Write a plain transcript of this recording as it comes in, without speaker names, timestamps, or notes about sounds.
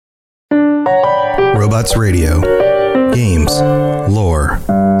Robots Radio. Games, lore,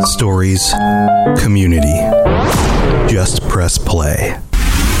 stories, community. Just press play.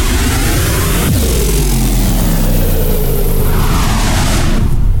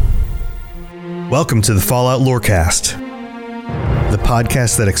 Welcome to the Fallout Lorecast, the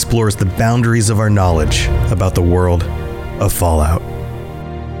podcast that explores the boundaries of our knowledge about the world of Fallout.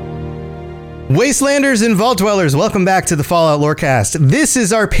 Wastelanders and Vault Dwellers, welcome back to the Fallout Lorecast. This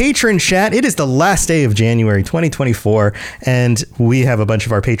is our patron chat. It is the last day of January 2024, and we have a bunch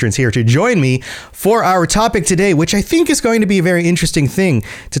of our patrons here to join me for our topic today, which I think is going to be a very interesting thing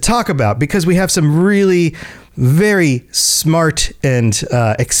to talk about because we have some really very smart and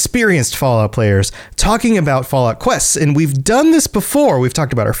experienced Fallout players talking about Fallout quests. And we've done this before. We've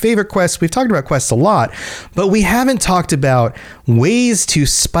talked about our favorite quests. We've talked about quests a lot, but we haven't talked about ways to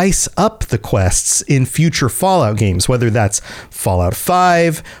spice up the quests in future Fallout games, whether that's Fallout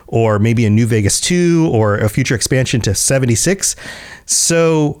 5 or maybe a New Vegas 2 or a future expansion to 76.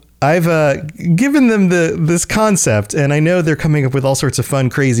 So I've given them this concept, and I know they're coming up with all sorts of fun,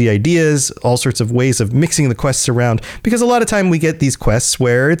 crazy ideas, all sorts of ways of mixing the quests around, because a lot of time we get these quests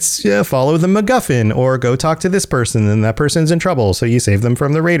where it's follow the MacGuffin or go talk to this person and that person's in trouble, so you save them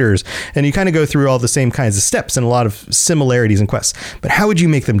from the raiders, and you kind of go through all the same kinds of steps and a lot of similarities in quests. But how would you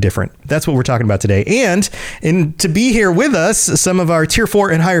make them different? That's what we're talking about today. And to be here with us, some of our tier 4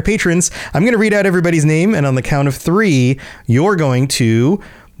 and higher patrons, I'm going to read out everybody's name, and on the count of 3, you're going to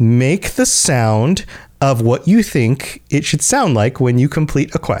make the sound of what you think it should sound like when you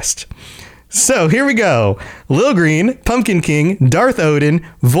complete a quest. So here we go. Lil Green, Pumpkin King, Darth Odin,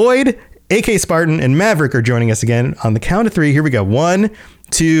 Void, AK Spartan, and Maverick are joining us again. On the count of 3, here we go. 1,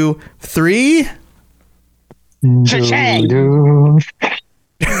 2, 3. Cha-ching!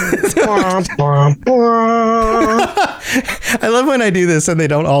 I love when I do this and they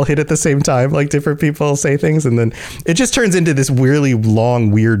don't all hit at the same time, like different people say things and then it just turns into this really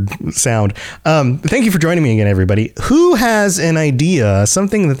long, weird sound. Thank you for joining me again, everybody. Who has an idea,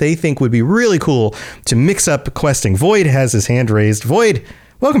 something that they think would be really cool to mix up questing? Void has his hand raised. Void,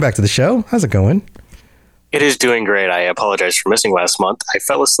 welcome back to the show. How's it going? It is doing great. I apologize for missing last month. I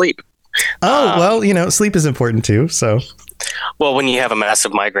fell asleep. Oh, well, sleep is important too, so. Well, when you have a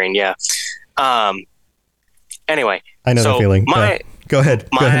massive migraine, yeah. Anyway. I know the feeling. Go ahead.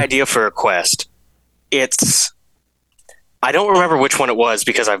 Idea for a quest. I don't remember which one it was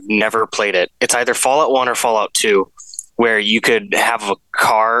because I've never played it. It's either Fallout 1 or Fallout 2, where you could have a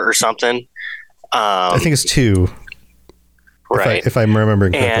car or something. I think it's 2. Right. If I'm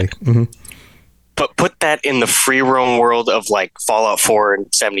remembering correctly. But put that in the free roam world of like Fallout 4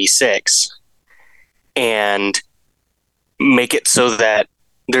 and 76 and make it so that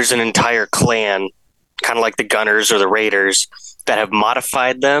there's an entire clan, kind of like the Gunners or the Raiders, that have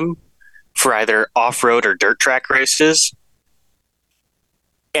modified them for either off-road or dirt track races.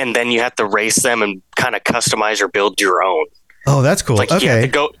 And then you have to race them and kind of customize or build your own. Oh, that's cool. Like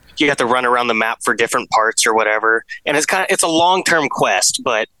okay. You have to run around the map for different parts or whatever. And it's a long-term quest,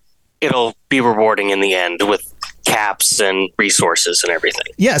 but it'll be rewarding in the end with caps and resources and everything.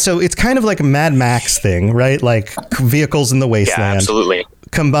 Yeah, so it's kind of like a Mad Max thing, right? Like vehicles in the wasteland. Yeah, absolutely.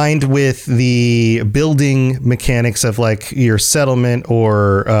 Combined with the building mechanics of like your settlement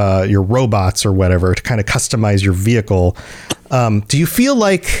or your robots or whatever to kind of customize your vehicle. Do you feel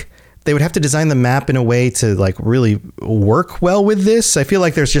like they would have to design the map in a way to like really work well with this? I feel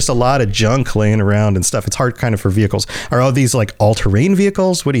like there's just a lot of junk laying around and stuff. It's hard kind of for vehicles. Are all these like all-terrain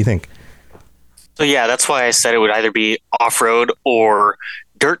vehicles? What do you think? So yeah, that's why I said it would either be off-road or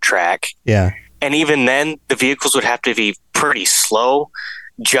dirt track. Yeah. And even then, the vehicles would have to be pretty slow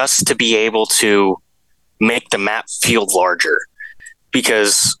just to be able to make the map feel larger.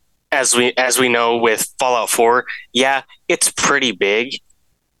 Because as we know with Fallout 4, yeah, it's pretty big.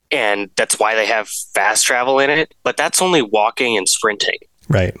 And that's why they have fast travel in it. But that's only walking and sprinting.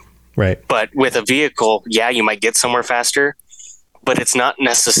 Right. But with a vehicle, yeah, you might get somewhere faster, but it's not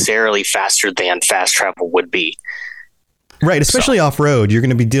necessarily faster than fast travel would be. Right, especially off-road. You're going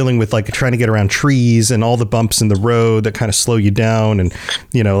to be dealing with like trying to get around trees and all the bumps in the road that kind of slow you down and,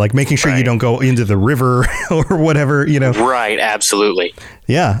 like making sure you don't go into the river or whatever, Right, absolutely.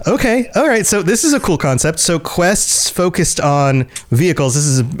 Yeah, okay. All right, so this is a cool concept. So quests focused on vehicles. This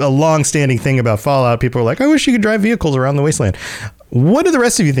is a long-standing thing about Fallout. People are like, I wish you could drive vehicles around the wasteland. What do the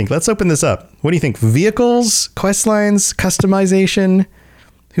rest of you think? Let's open this up. What do you think? Vehicles, quest lines, customization?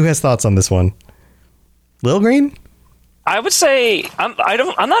 Who has thoughts on this one? Lil Green? I would say I'm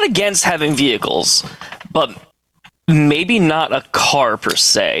not against having vehicles, but maybe not a car per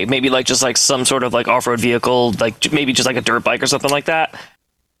se. Maybe like just like some sort of like off-road vehicle, like maybe just like a dirt bike or something like that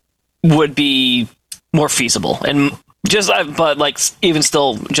would be more feasible and but like even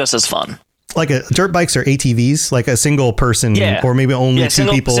still just as fun. Like dirt bikes or ATVs, like a single person, or maybe only two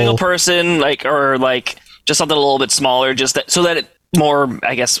people. Single person, like, or like just something a little bit smaller, just so that it more,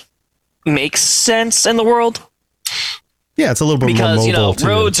 I guess, makes sense in the world. Yeah, it's a little bit more mobile. Because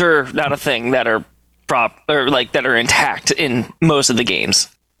roads are not a thing that are that are intact in most of the games.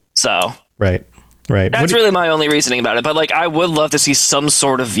 So right. That's really my only reasoning about it. But like, I would love to see some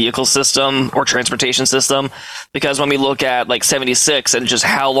sort of vehicle system or transportation system, because when we look at like 76 and just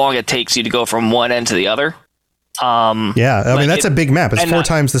how long it takes you to go from one end to the other. I mean, that's a big map. It's 4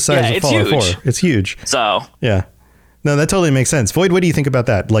 times the size of Fallout 4. It's huge. So yeah, no, that totally makes sense. Void, what do you think about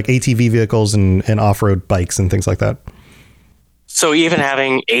that? Like ATV vehicles and off-road bikes and things like that. So even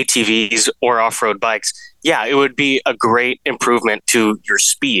having ATVs or off-road bikes, yeah, it would be a great improvement to your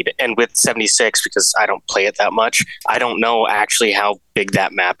speed. And with 76, because I don't play it that much, I don't know actually how big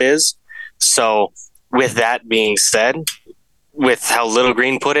that map is. So with that being said, with how Little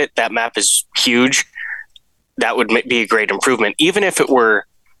Green put it, that map is huge. That would be a great improvement. Even if it were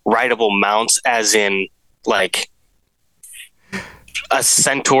rideable mounts, as in like a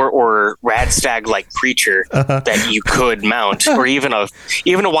centaur or radstag like creature that you could mount, or even a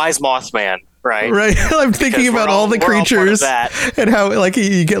wise Mothman, right? Right. I'm thinking about all the creatures and how like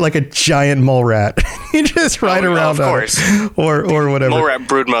you get like a giant mole rat. You just ride around, of course, or whatever. Mole rat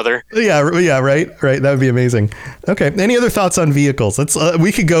broodmother. Yeah, right. That would be amazing. Okay. Any other thoughts on vehicles? Let's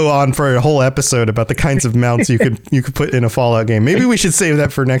we could go on for a whole episode about the kinds of mounts you could put in a Fallout game. Maybe we should save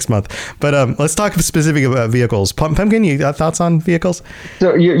that for next month. But let's talk specific about vehicles. Pumpkin, you got thoughts on vehicles?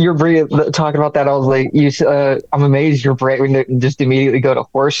 So you're talking about that. I was like, I'm amazed your brain would just immediately go to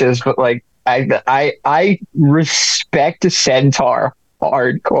horses, but like I respect a centaur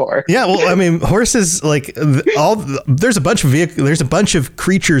hardcore. Yeah, well, I mean, horses, like there's a bunch of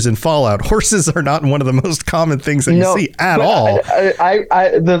creatures in Fallout. Horses are not one of the most common things that you see at all.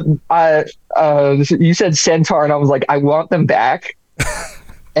 You said centaur, and I was like, I want them back.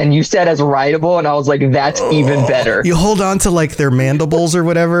 And you said as rideable, and I was like, that's even better. You hold on to like their mandibles or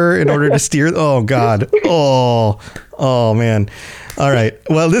whatever in order to steer. Oh God. Oh man. All right.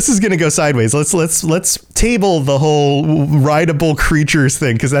 Well, this is going to go sideways. Let's table the whole rideable creatures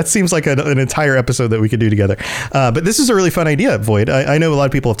thing, because that seems like an entire episode that we could do together. But this is a really fun idea, Void. I know a lot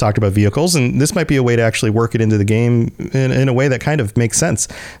of people have talked about vehicles, and this might be a way to actually work it into the game in a way that kind of makes sense.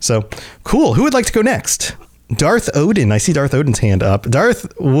 So cool. Who would like to go next? Darth Odin. I see Darth Odin's hand up.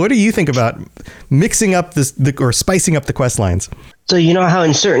 Darth, what do you think about mixing up or spicing up the quest lines? So you know how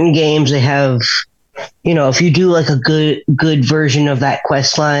in certain games they have, if you do like a good version of that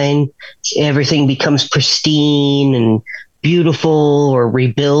quest line, everything becomes pristine and beautiful or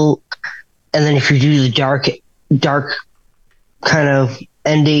rebuilt. And then if you do the dark kind of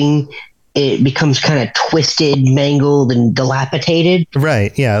ending, it becomes kind of twisted, mangled, and dilapidated.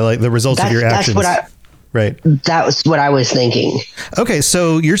 Right. Yeah. Like the results of your actions. Right. That was what I was thinking. Okay,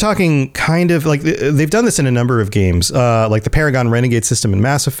 so you're talking kind of like they've done this in a number of games, like the Paragon Renegade system in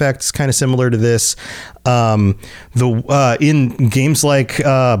Mass Effect is kind of similar to this. In games like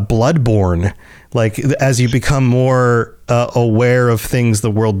Bloodborne, like as you become more aware of things, the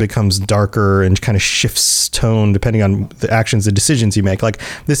world becomes darker and kind of shifts tone depending on the actions and decisions you make. Like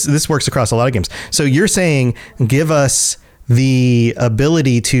this works across a lot of games. So you're saying give us the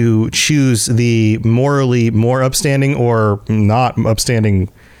ability to choose the morally more upstanding or not upstanding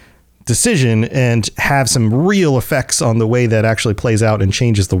decision and have some real effects on the way that actually plays out and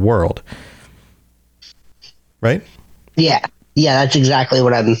changes the world. Right? Yeah, that's exactly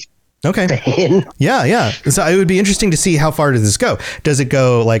what I'm saying. Yeah. So it would be interesting to see how far does this go. Does it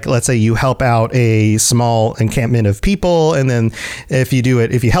go like, let's say you help out a small encampment of people, and then if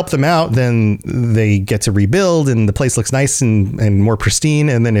you help them out, then they get to rebuild and the place looks nice and more pristine.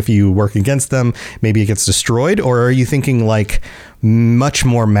 And then if you work against them, maybe it gets destroyed? Or are you thinking like much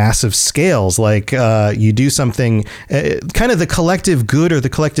more massive scales, like you do something, kind of the collective good or the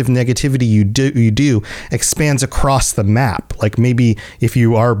collective negativity you do expands across the map? Like maybe if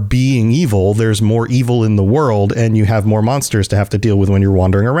you are being evil, there's more evil in the world and you have more monsters to have to deal with when you're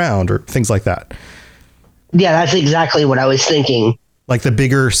wandering around, or things like that. Yeah, that's exactly what I was thinking. Like the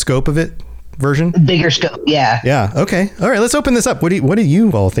bigger scope of it version? Bigger scope, yeah. Yeah, okay. All right, let's open this up. What do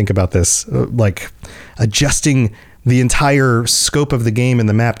you all think about this? Like adjusting the entire scope of the game and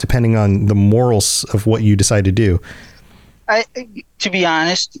the map depending on the morals of what you decide to do. To be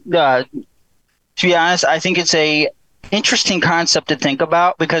honest, I think it's a interesting concept to think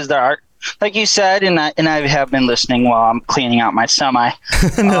about, because there are, like you said, and I have been listening while I'm cleaning out my semi.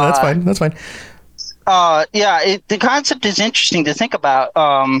 No, that's fine. That's fine. The concept is interesting to think about,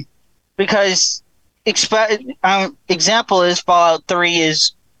 because example is Fallout 3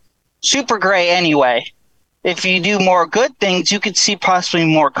 is super gray anyway. If you do more good things, you could see possibly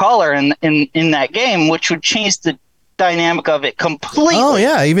more color in that game, which would change the dynamic of it completely. Oh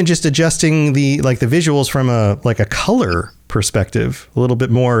yeah, even just adjusting the visuals from a color perspective, a little bit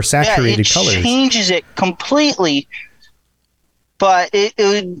more saturated colors. It changes it completely. But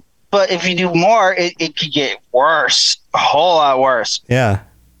but if you do more, it could get worse, a whole lot worse. Yeah.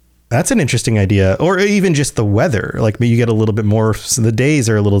 That's an interesting idea. Or even just the weather. Like you get a little bit more, so the days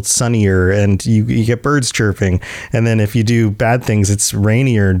are a little sunnier and you get birds chirping. And then if you do bad things, it's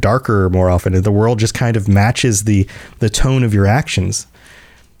rainier, darker more often. And the world just kind of matches the tone of your actions.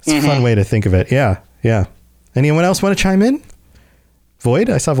 It's a fun way to think of it. Yeah. Yeah. Anyone else want to chime in? Void?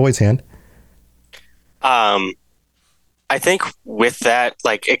 I saw Void's hand. I think with that,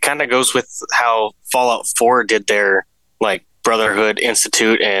 like, it kind of goes with how Fallout 4 did their, like, Brotherhood,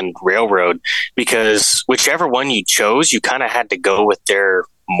 Institute, and Railroad, because whichever one you chose, you kind of had to go with their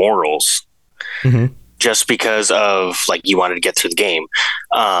morals, just because of, like, you wanted to get through the game.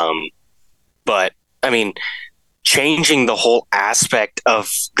 But I mean, changing the whole aspect of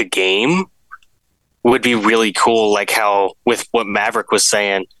the game would be really cool, like how with what Maverick was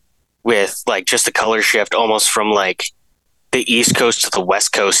saying, with like just the color shift almost from like the East Coast to the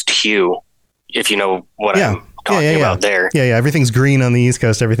West Coast hue, if you know what I'm talking about there. Yeah, everything's green on the East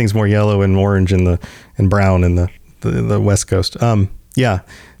Coast, everything's more yellow and orange and brown in the West Coast.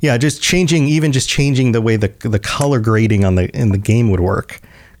 Just changing the way the color grading in the game would work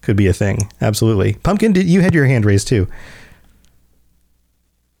could be a thing. Absolutely. Pumpkin, you had your hand raised too.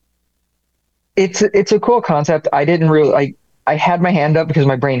 It's a cool concept. I didn't really I had my hand up because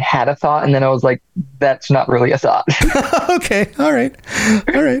my brain had a thought, and then I was like, that's not really a thought. Okay. All right.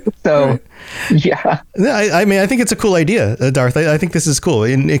 So, all right. Yeah. I mean, I think it's a cool idea, Darth. I think this is cool.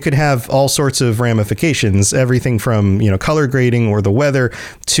 And it could have all sorts of ramifications, everything from, color grading or the weather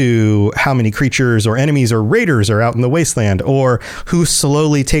to how many creatures or enemies or raiders are out in the wasteland, or who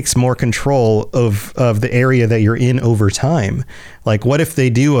slowly takes more control of the area that you're in over time. Like, what if they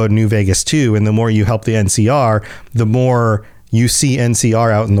do a New Vegas 2, and the more you help the NCR, the more you see NCR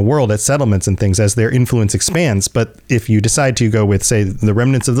out in the world at settlements and things as their influence expands. But if you decide to go with, say, the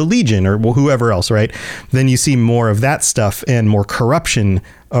remnants of the Legion or whoever else, right, then you see more of that stuff and more corruption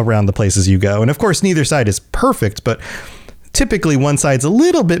around the places you go. And of course, neither side is perfect, but typically one side's a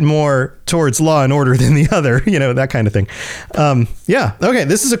little bit more towards law and order than the other, that kind of thing. Yeah. Okay.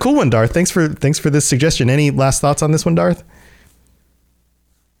 This is a cool one, Darth. Thanks for this suggestion. Any last thoughts on this one, Darth?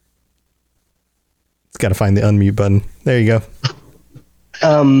 Got to find the unmute button. There you go.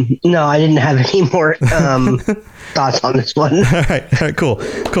 No, I didn't have any more thoughts on this one. All right, cool.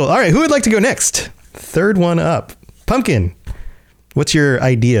 All right, who would like to go next? Third one up. Pumpkin, what's your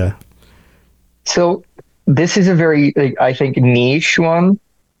idea? So this is a very, I think, niche one,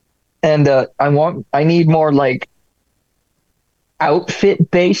 and I need more like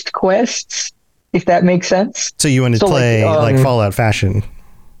outfit-based quests, if that makes sense. So you want to play like Fallout fashion?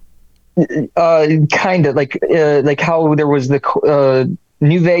 Kind of like how there was the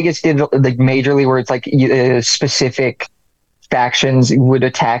New Vegas did like majorly, where it's like specific factions would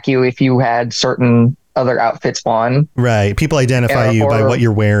attack you if you had certain other outfits on. Right. People identify you by what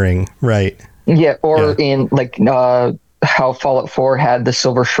you're wearing. Right. Yeah. Or in like how Fallout 4 had the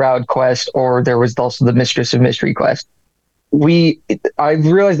Silver Shroud quest, or there was also the Mistress of Mystery quest. I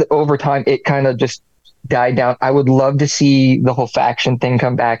realized that over time it kind of just died down. I would love to see the whole faction thing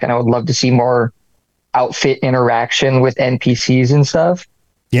come back, and I would love to see more outfit interaction with NPCs and stuff.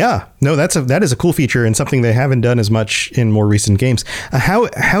 Yeah, no, that is a cool feature and something they haven't done as much in more recent games. How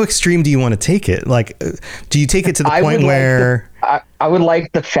extreme do you want to take it? Like, do you take it to the point where I would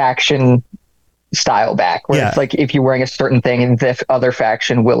like the faction style back, where it's like if you're wearing a certain thing and the other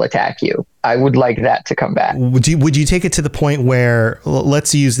faction will attack you. I would like that to come back. Would you take it to the point where,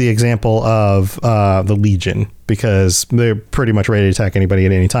 let's use the example of the Legion, because they're pretty much ready to attack anybody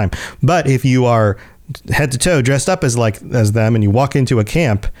at any time. But if you are head to toe dressed up as them, and you walk into a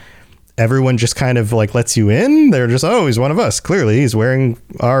camp, everyone just kind of like lets you in. They're just, oh, he's one of us. Clearly, he's wearing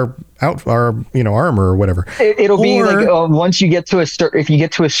our armor or whatever. It'll be like once you get to if you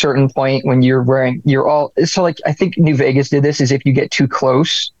get to a certain point when you're all. So like I think New Vegas did this. Is if you get too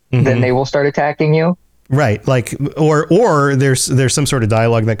close, then they will start attacking you. Right. Like, or there's some sort of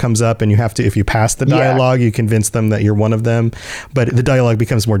dialogue that comes up, and you have to, if you pass the dialogue, you convince them that you're one of them. But the dialogue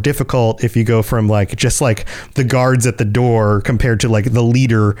becomes more difficult if you go from just like the guards at the door compared to like the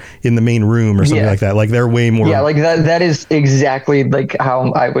leader in the main room or something like that. Like they're way more. Yeah. Like that is exactly like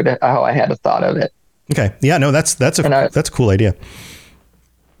how I had a thought of it. Okay. Yeah, no, that's a cool idea.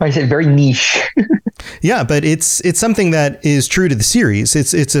 I said very niche. Yeah, but it's something that is true to the series.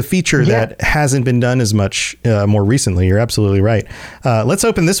 It's a feature that hasn't been done as much more recently. You're absolutely right. Let's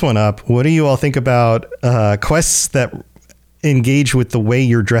open this one up. What do you all think about quests that engage with the way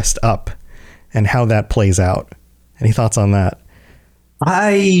you're dressed up and how that plays out? Any thoughts on that?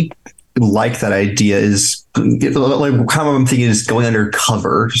 I like that idea. Is like kind of I'm thinking is going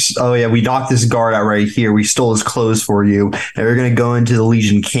undercover. Just, oh yeah, we knocked this guard out right here. We stole his clothes for you, and we're going to go into the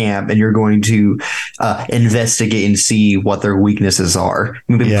Legion camp, and you're going to investigate and see what their weaknesses are.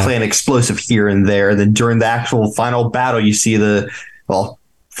 Maybe play an explosive here and there. Then during the actual final battle, you see the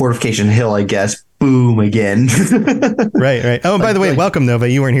Fortification Hill, I guess. Boom again. Right. Oh, and by the way, welcome, Nova.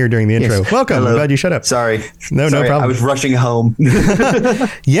 You weren't here during the intro. Yes. Welcome. Hello. I'm glad you shut up. Sorry. No problem. I was rushing home.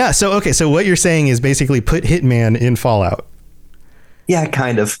 Yeah. So what you're saying is basically put Hitman in Fallout. Yeah,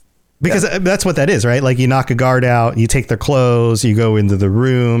 kind of. Because that's what that is, right? Like you knock a guard out, you take their clothes, you go into the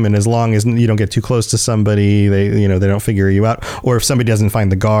room, and as long as you don't get too close to somebody, they don't figure you out. Or if somebody doesn't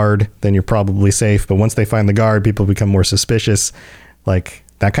find the guard, then you're probably safe. But once they find the guard, people become more suspicious, like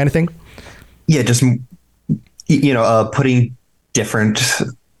that kind of thing. Yeah, just putting different,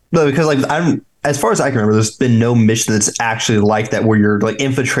 because like as far as I can remember, there's been no mission that's actually like that where you're like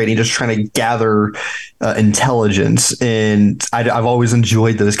infiltrating, just trying to gather intelligence. And I've always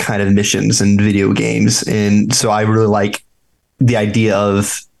enjoyed those kind of missions in video games, and so I really like the idea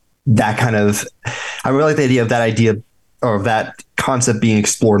of that kind of. I really like the idea of that idea or that concept being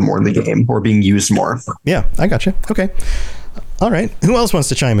explored more in the game or being used more. Yeah, I gotcha. Okay. All right. Who else wants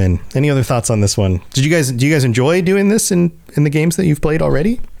to chime in? Any other thoughts on this one? Do you guys enjoy doing this in the games that you've played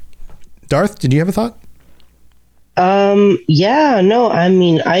already? Darth, did you have a thought? Yeah, no, I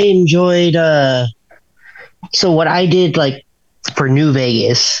mean, I enjoyed, so what I did like for New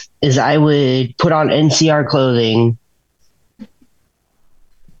Vegas is I would put on NCR clothing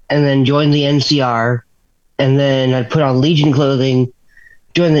and then join the NCR, and then I'd put on Legion clothing,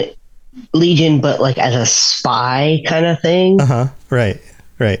 join the Legion, but like as a spy kind of thing. Right.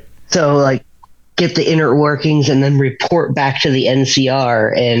 So like get the inner workings and then report back to the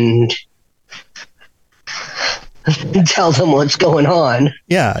NCR and tell them what's going on.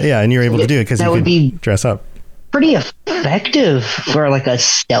 Yeah, and you're able to do it because you would be dress up. Pretty effective for like a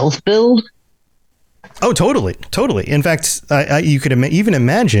stealth build. Oh, totally. In fact, you could even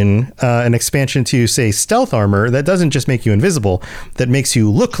imagine an expansion to, say, stealth armor that doesn't just make you invisible, that makes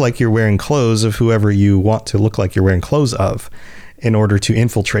you look like you're wearing clothes of whoever you want to look like you're wearing clothes of in order to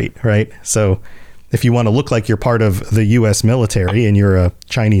infiltrate, right? So if you want to look like you're part of the U.S. military and you're a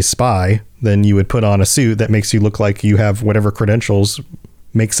Chinese spy, then you would put on a suit that makes you look like you have whatever credentials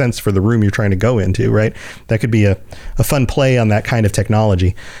make sense for the room you're trying to go into, right? That could be a fun play on that kind of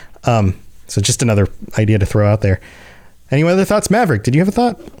technology. So just another idea to throw out there. Any other thoughts? Maverick, did you have a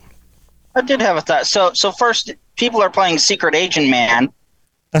thought? I did have a thought. So first, people are playing Secret Agent Man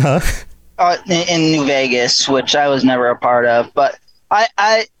in New Vegas, which I was never a part of. But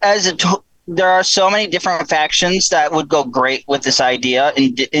there are so many different factions that would go great with this idea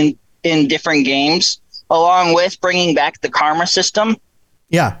in different games, along with bringing back the karma system.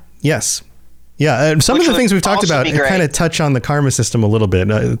 Yeah. Yes. Yeah, some of the things we've talked about kind of touch on the karma system a little bit.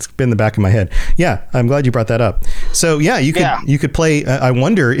 It's been in the back of my head. Yeah, I'm glad you brought that up. So yeah, you could play. I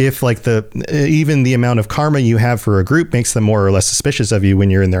wonder if like even the amount of karma you have for a group makes them more or less suspicious of you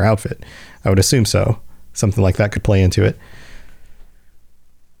when you're in their outfit. I would assume so. Something like that could play into it.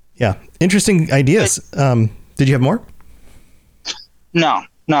 Yeah, interesting ideas. Did you have more? No,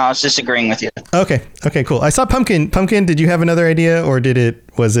 I was just agreeing with you. Okay, cool. I saw Pumpkin. Pumpkin, did you have another idea, or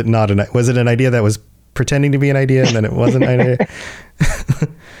was it an idea that was pretending to be an idea and then it wasn't an idea?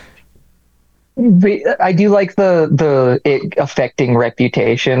 I do like the it affecting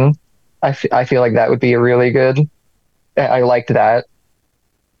reputation. I feel like that would be a really good. I liked that.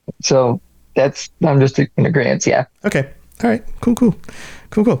 So I'm just in agreement. Yeah. Okay. All right. Cool.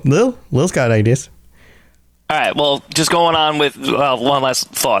 Lil's got ideas. All right, well, just going on with one last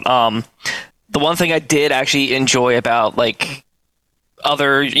thought. The one thing I did actually enjoy about like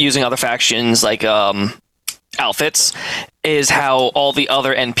using other factions like outfits is how all the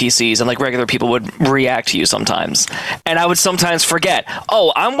other NPCs and like regular people would react to you sometimes. And I would sometimes forget,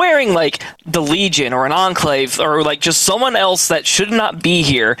 oh, I'm wearing like the Legion or an Enclave or like just someone else that should not be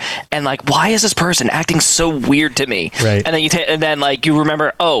here. And like, why is this person acting so weird to me? Right. And then and then like you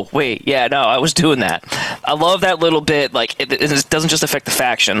remember, oh, wait, yeah, no, I was doing that. I love that little bit. Like it doesn't just affect the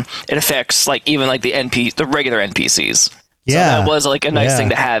faction. It affects like even like the regular NPCs. Yeah. So that was like a nice thing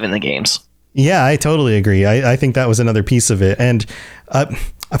to have in the games. Yeah, I totally agree. I think that was another piece of it. And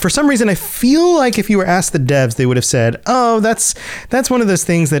For some reason, I feel like if you were asked the devs, they would have said, "Oh, that's one of those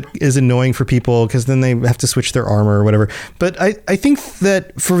things that is annoying for people because then they have to switch their armor or whatever." But I think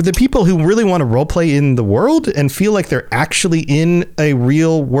that for the people who really want to roleplay in the world and feel like they're actually in a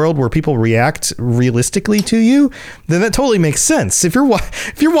real world where people react realistically to you, then that totally makes sense. If you're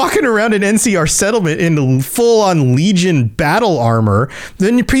walking around an NCR settlement in full on Legion battle armor,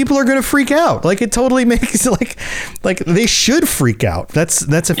 then people are going to freak out. Like, it totally makes like they should freak out. That's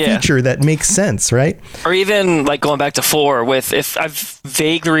a feature that makes sense, right? Or even like going back to 4 with, if I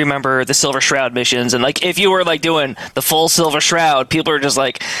vaguely remember the Silver Shroud missions, and like if you were like doing the full Silver Shroud, people are just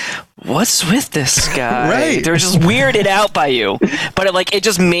like, what's with this guy? Right. They're just weirded out by you. But it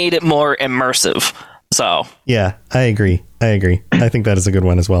just made it more immersive. So yeah, I agree. I think that is a good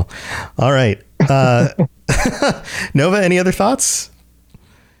one as well. All right. Nova, any other thoughts?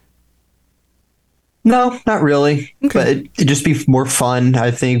 No, not really. Okay. But it'd just be more fun,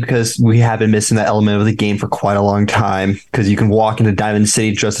 I think, because we have been missing that element of the game for quite a long time. Because you can walk into Diamond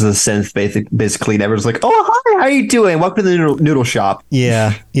City just as a synth, basically, and everyone's like, "Oh, hi, how you doing? Welcome to the noodle shop."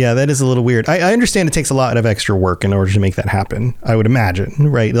 Yeah, that is a little weird. I understand it takes a lot of extra work in order to make that happen, I would imagine,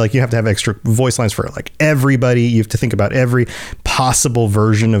 right? Like, you have to have extra voice lines for like everybody. You have to think about every possible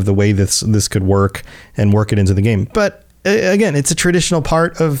version of the way this could work and work it into the game. But again, it's a traditional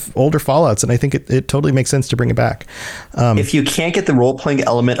part of older Fallouts, and I think it totally makes sense to bring it back. If you can't get the role-playing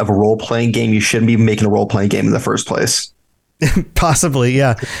element of a role-playing game, you shouldn't be making a role-playing game in the first place. Possibly,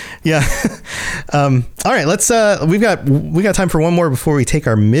 yeah. All right, let's. We got time for one more before we take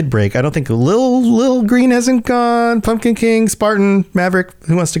our mid break. I don't think Lil Green hasn't gone. Pumpkin King, Spartan, Maverick.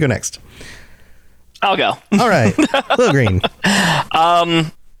 Who wants to go next? I'll go. All right, Lil Green.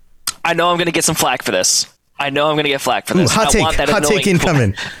 I know I'm going to get some flack for this. Ooh, hot take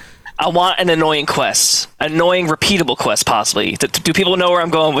incoming. I want an annoying quest, annoying repeatable quest, possibly. Do people know where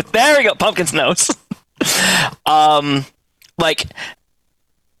I'm going with? There we go. Pumpkin's notes. Like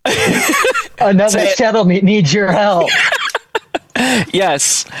another settlement needs your help.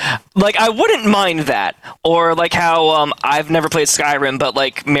 Yes, like I wouldn't mind that, or like how I've never played Skyrim, but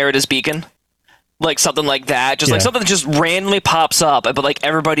like Merida's Beacon. Like something like that, just like something that just randomly pops up, but like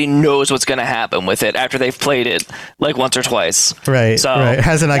everybody knows what's going to happen with it after they've played it like once or twice. Right. So right. It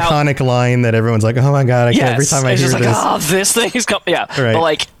has an iconic line that everyone's like, "Oh my god, I can't every time I hear just this." Like, oh, this thing is coming. Yeah. Right. But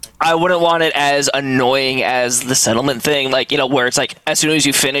like, I wouldn't want it as annoying as the settlement thing. Like, where it's like as soon as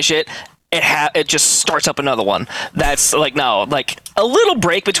you finish it, it just starts up another one. That's like, no, like a little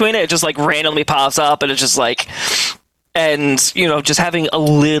break between it. It just like randomly pops up, and it's just like. And just having a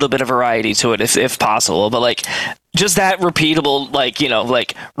little bit of variety to it if possible, but like just that repeatable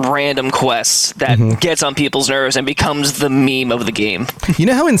like random quests that gets on people's nerves and becomes the meme of the game. You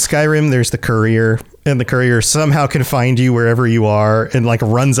know how in Skyrim there's the courier, and the courier somehow can find you wherever you are and like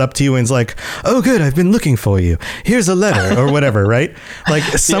runs up to you and is like, "Oh good, I've been looking for you. Here's a letter," or whatever, right? Like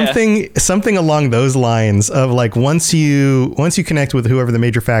something along those lines of like once you connect with whoever the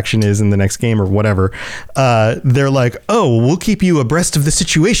major faction is in the next game or whatever, they're like, "Oh, we'll keep you abreast of the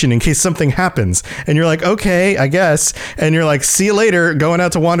situation in case something happens." And you're like, "Okay, I guess." And you're like, "See you later," going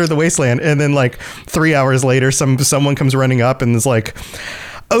out to wander the wasteland. And then like 3 hours later, someone comes running up and is like,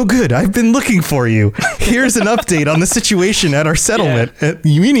 "Oh good, I've been looking for you. Here's an update on the situation at our settlement.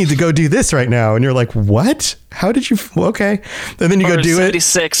 You need to go do this right now." And you're like, "What? How did you? Okay." And then you go do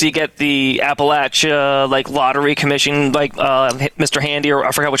 76, you get the Appalachia like lottery commission, like Mr. Handy, or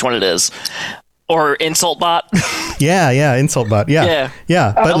I forgot which one it is. Or Insult Bot. Yeah, Insult Bot. Yeah.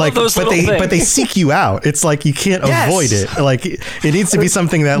 But they seek you out. It's like you can't avoid it. Like it needs to be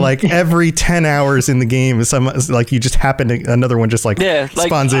something that like every 10 hours in the game is like you just happen to another one just like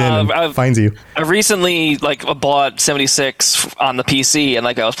spawns in and finds you. I recently like bought 76 on the PC and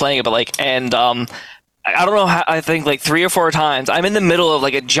like I was playing it, but like I don't know how, I think like 3 or 4 times I'm in the middle of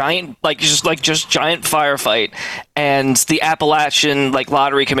like a giant just giant firefight, and the Appalachian like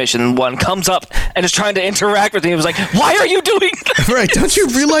lottery commission one comes up and is trying to interact with me. It was like, "Why are you doing this?" Right, don't you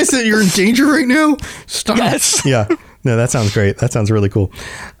realize that you're in danger right now? Stop. Yes. Yeah. No, that sounds great. That sounds really cool.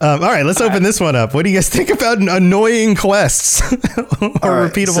 All right, let's open this one up. What do you guys think about annoying quests or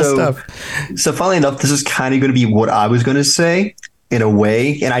repeatable stuff? So funnily enough, this is kind of going to be what I was going to say. In a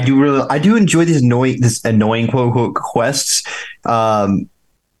way, and I do enjoy these annoying quote unquote quests.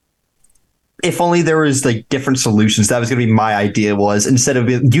 If only there was like different solutions. That was going to be my idea. Was instead of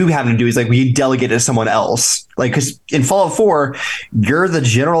you having to do is like we delegate it to someone else. Like because in Fallout 4, you're the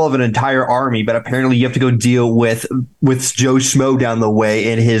general of an entire army, but apparently you have to go deal with Joe Schmo down the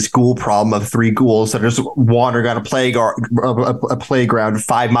way and his ghoul problem of 3 ghouls that are just wandering on a playground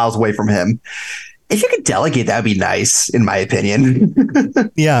 5 miles away from him. If you could delegate, that would be nice, in my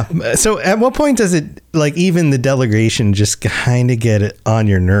opinion. Yeah. So at what point does it, like, even the delegation just kind of get it on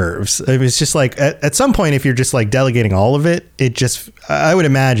your nerves? It's just like at some point, if you're just like delegating all of it, I would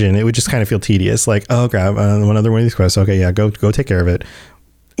imagine it would just kind of feel tedious. Like, oh, grab one other one of these quests. Okay, yeah, go take care of it.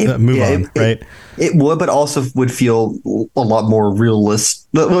 Move on, right? It would, but also would feel a lot more realistic.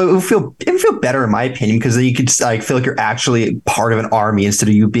 It would feel better, in my opinion, because then you could like feel like you're actually part of an army instead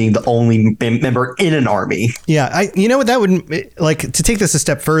of you being the only member in an army. Yeah, you know what, that would, like, to take this a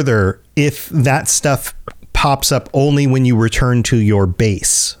step further, if that stuff pops up only when you return to your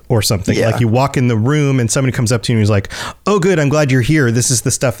base or something. Yeah. Like you walk in the room and somebody comes up to you and is like, oh, good, I'm glad you're here. This is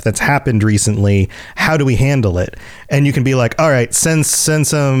the stuff that's happened recently. How do we handle it? And you can be like, all right, send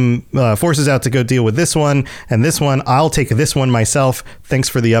some forces out to go deal with this one and this one. I'll take this one myself. Thanks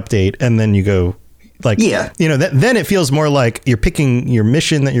for the update. And then you go, like, yeah, you know, then it feels more like you're picking your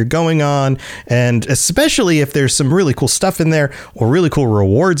mission that you're going on. And especially if there's some really cool stuff in there or really cool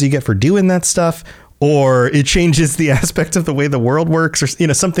rewards you get for doing that stuff, or it changes the aspect of the way the world works, or, you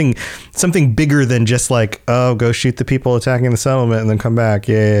know, something bigger than just like, oh, go shoot the people attacking the settlement and then come back.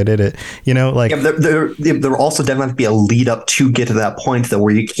 Yeah, I did it. You know, like, yeah, there also definitely have to be a lead up to get to that point, though,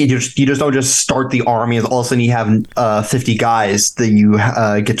 where you just don't just start the army and all of a sudden you have 50 guys that you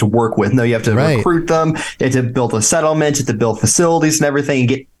get to work with. No, you have to recruit them. You have to build a settlement. You have to build facilities and everything, and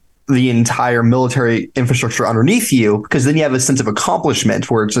get the entire military infrastructure underneath you, because then you have a sense of accomplishment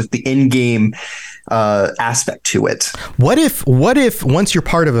where it's like the end game aspect to it. What if once you're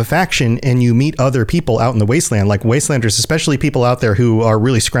part of a faction and you meet other people out in the wasteland, like wastelanders, especially people out there who are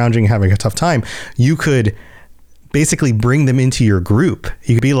really scrounging, having a tough time, you could basically bring them into your group.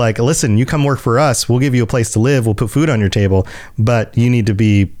 You could be like, listen, you come work for us. We'll give you a place to live. We'll put food on your table, but you need to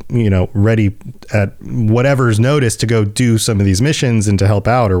be, you know, ready at whatever's notice to go do some of these missions and to help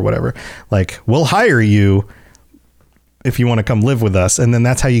out or whatever. Like, we'll hire you if you want to come live with us. And then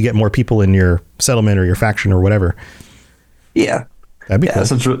that's how you get more people in your settlement or your faction or whatever. Yeah. That'd be cool. That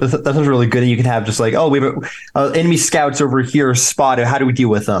sounds really good. And you can have just like, oh, we have enemy scouts over here spotted. How do we deal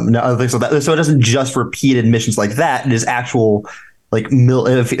with them? No, so it doesn't just repeated missions like that. It is actual, like,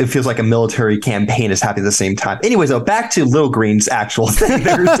 it feels like a military campaign is happening at the same time. Anyways, though, back to Little Green's actual thing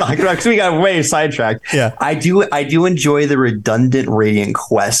that we were talking about, because we got way sidetracked. Yeah, I do enjoy the redundant raiding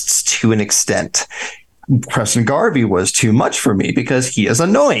quests to an extent. Preston Garvey was too much for me because he is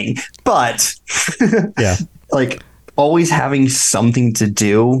annoying, but yeah, like, always having something to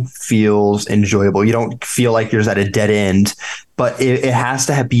do feels enjoyable. You don't feel like you're at a dead end, but it has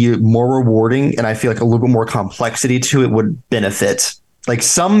to be more rewarding. And I feel like a little bit more complexity to it would benefit. Like,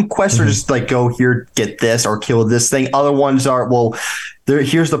 some quests are just like, go here, get this, or kill this thing. Other ones are, well,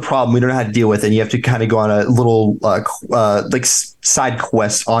 here's the problem. We don't know how to deal with it. And you have to kind of go on a little like side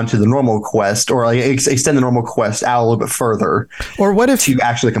quest onto the normal quest, or like extend the normal quest out a little bit further. Or what if to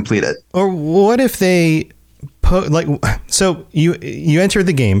actually complete it? Or what if they so you enter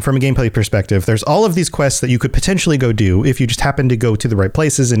the game from a gameplay perspective. There's all of these quests that you could potentially go do if you just happen to go to the right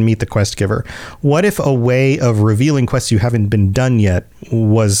places and meet the quest giver. What if a way of revealing quests you haven't been done yet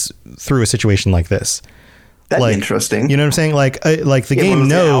was through a situation like this? That'd be interesting. You know what I'm saying? Like the game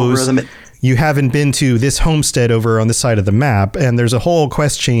knows you haven't been to this homestead over on this side of the map, and there's a whole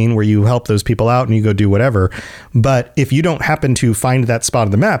quest chain where you help those people out and you go do whatever. But if you don't happen to find that spot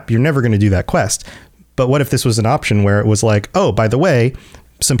on the map, you're never going to do that quest. But what if this was an option where it was like, oh, by the way,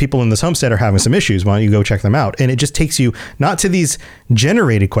 some people in this homestead are having some issues. Why don't you go check them out? And it just takes you not to these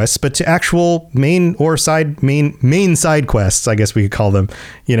generated quests, but to actual main side quests, I guess we could call them,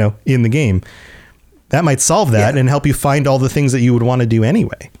 you know, in the game. That might solve that and help you find all the things that you would want to do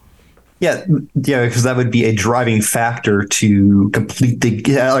anyway. Yeah, because that would be a driving factor to complete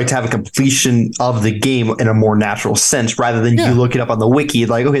to have a completion of the game in a more natural sense, rather than you look it up on the wiki,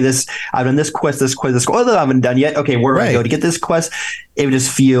 like, okay, I've done this quest, oh, I haven't done yet. Okay, where do I go to get this quest? It would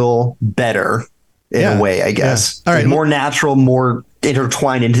just feel better in a way, I guess. Yeah. All right, more natural, more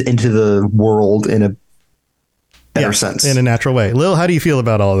intertwined into the world in a better sense. In a natural way. Lil, how do you feel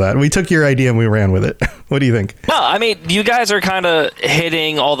about all of that? We took your idea and we ran with it. What do you think? No, I mean, you guys are kind of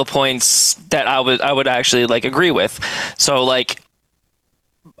hitting all the points that I would actually like agree with. So like,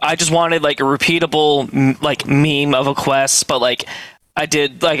 I just wanted like a repeatable like meme of a quest, but like I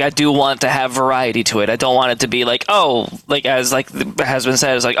do want to have variety to it. I don't want it to be like, oh, like as like has been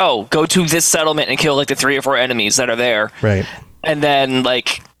said, it's like, oh, go to this settlement and kill like the 3 or 4 enemies that are there. Right. And then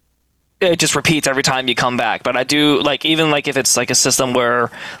like it just repeats every time you come back. But I do like, even like if it's like a system where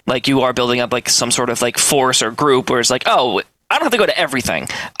like you are building up like some sort of like force or group where it's like, oh, I don't have to go to everything.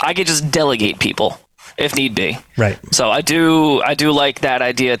 I could just delegate people. if need be. Right. So I do like that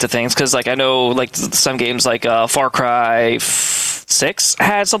idea to things, because like I know like some games like Far Cry 6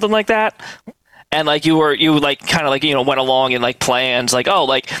 had something like that. And like you like kind of like, you know, went along and like plans like, oh,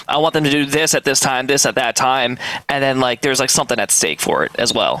 like I want them to do this at this time, this at that time, and then like there's like something at stake for it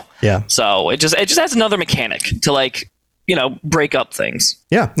as well. Yeah. So it just adds another mechanic to like, you know, break up things.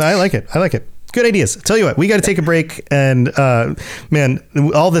 Yeah, no, I like it. Good ideas. Tell you what, we got to take a break, and man,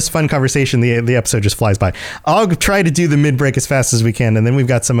 all this fun conversation, the episode just flies by. I'll try to do the mid break as fast as we can, and then we've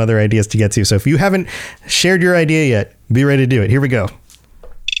got some other ideas to get to. So if you haven't shared your idea yet, be ready to do it. Here we go.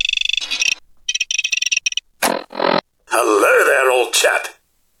 Hello there, old chap.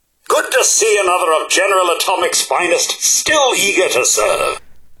 Good to see another of General Atomic's finest, still eager to serve.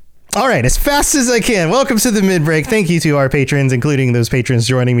 All right, as fast as I can. Welcome to the mid-break. Thank you to our patrons, including those patrons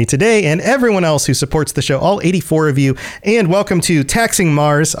joining me today, and everyone else who supports the show, all 84 of you. And welcome to Taxing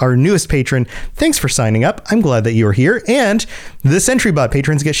Mars, our newest patron. Thanks for signing up. I'm glad that you are here. And the SentryBot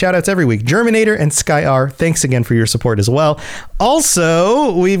patrons get shout-outs every week. Germinator and SkyR, thanks again for your support as well.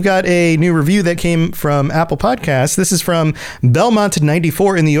 Also, we've got a new review that came from Apple Podcasts. This is from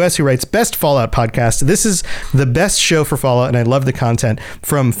Belmont94 in the US, who writes, Best Fallout Podcast. This is the best show for Fallout, and I love the content.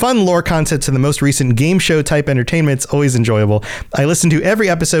 From fun lore content to the most recent game show type entertainment, it's always enjoyable. I listen to every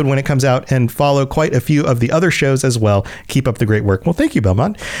episode when it comes out and follow quite a few of the other shows as well. Keep up the great work. Well, thank you,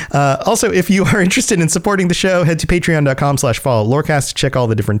 Belmont. Also, if you are interested in supporting the show, head to patreon.com/followlorecast to check all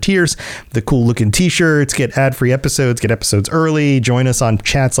the different tiers, the cool looking t-shirts, get ad-free episodes, get episodes early, join us on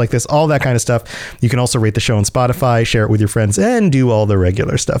chats like this, all that kind of stuff. You can also rate the show on Spotify, share it with your friends, and do all the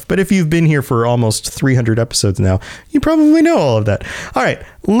regular stuff. But if you've been here for almost 300 episodes now, you probably know all of that. All right,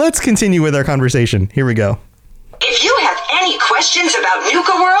 let's continue with our conversation. Here we go. If you have any questions about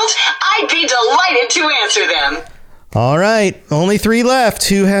Nuka World, I'd be delighted to answer them. All right, only 3 left.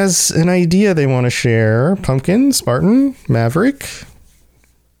 Who has an idea they want to share? Pumpkin, Spartan, Maverick?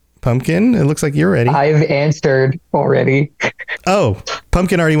 Pumpkin, it looks like you're ready. I've answered already. Oh,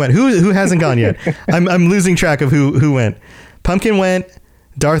 Pumpkin already went. Who hasn't gone yet? I'm losing track of who went. Pumpkin went,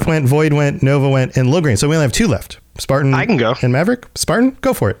 Darth went, Void went, Nova went, and Lilgrain. So we only have 2 left. Spartan, I can go. And Maverick. Spartan,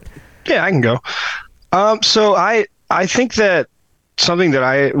 go for it. Yeah, I can go. So I think that something that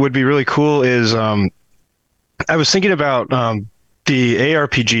I would be really cool is I was thinking about the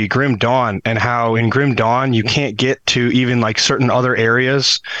ARPG Grim Dawn, and how in Grim Dawn you can't get to even like certain other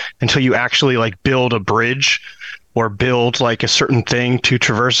areas until you actually like build a bridge or build like a certain thing to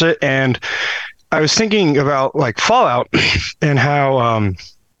traverse it. And I was thinking about like Fallout and how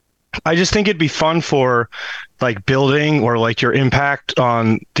I just think it'd be fun for like building or like your impact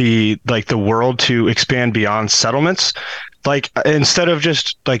on the world to expand beyond settlements. Like instead of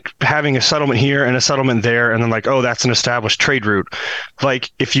just like having a settlement here and a settlement there and then like, oh, that's an established trade route.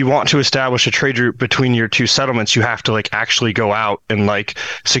 Like if you want to establish a trade route between your 2 settlements, you have to like actually go out and like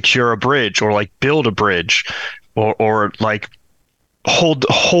secure a bridge or like build a bridge or like hold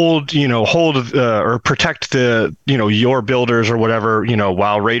or protect the, your builders or whatever,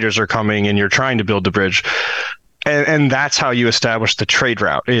 while raiders are coming and you're trying to build the bridge. And that's how you establish the trade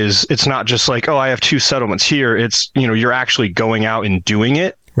route. Is it's not just like, oh, I have 2 settlements here. It's, you're actually going out and doing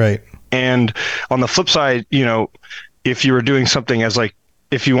it. Right. And on the flip side, if you were doing something as like,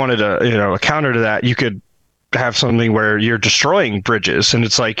 if you wanted a counter to that, you could have something where you're destroying bridges. And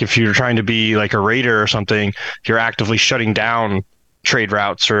it's like, if you're trying to be like a raider or something, you're actively shutting down trade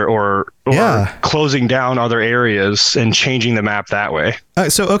routes or closing down other areas and changing the map that way.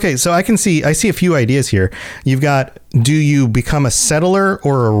 So I see a few ideas here. You've got, do you become a settler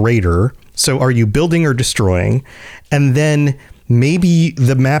or a raider? So are you building or destroying? And then maybe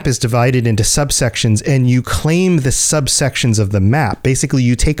the map is divided into subsections and you claim the subsections of the map. Basically,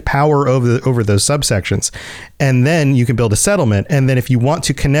 you take power over those subsections, and then you can build a settlement. And then if you want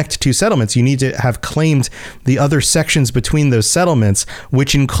to connect 2 settlements, you need to have claimed the other sections between those settlements,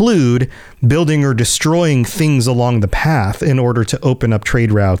 which include building or destroying things along the path in order to open up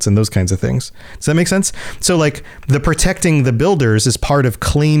trade routes and those kinds of things. Does that make sense? So like the protecting the builders is part of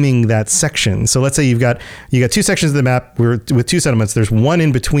claiming that section. So let's say you got 2 sections of the map with 2 settlements. There's one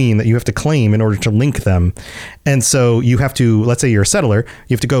in between that you have to claim in order to link them. And so you have to, let's say you're a settler,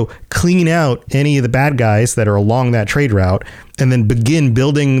 you have to go clean out any of the bad guys that are along that trade route and then begin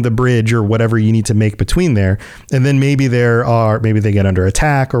building the bridge or whatever you need to make between there. And then maybe they get under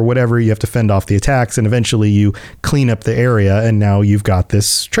attack or whatever. You have to fend off the attacks, and eventually you clean up the area, and now you've got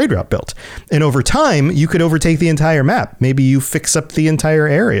this trade route built. And over time, you could overtake the entire map. Maybe you fix up the entire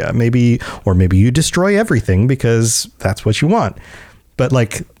area, maybe you destroy everything because that's what you want. But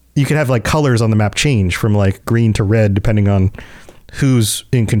like you could have like colors on the map change from like green to red depending on who's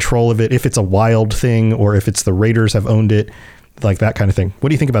in control of it, if it's a wild thing or if it's the raiders have owned it, like that kind of thing. What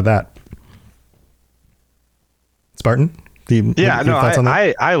do you think about that? Spartan?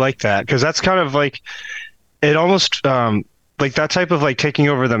 I like that, because that's kind of like, it almost like that type of like taking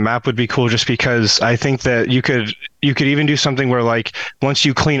over the map would be cool, just because I think that you could even do something where like once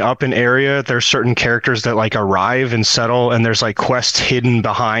you clean up an area, there's certain characters that like arrive and settle, and there's like quests hidden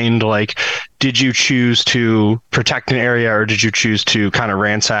behind, like, did you choose to protect an area or did you choose to kind of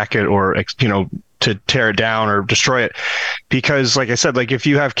ransack it, or to tear it down or destroy it? Because like I said, like if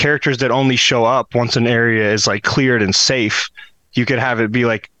you have characters that only show up once an area is like cleared and safe, you could have it be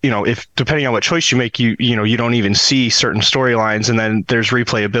like, if depending on what choice you make, you don't even see certain storylines, and then there's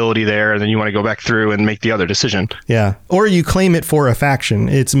replayability there, and then you want to go back through and make the other decision. Yeah. Or you claim it for a faction.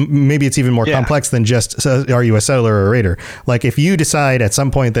 Maybe it's even more complex than just, are you a settler or a raider? Like if you decide at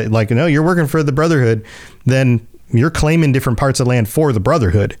some point that like, no, you're working for the Brotherhood, then you're claiming different parts of land for the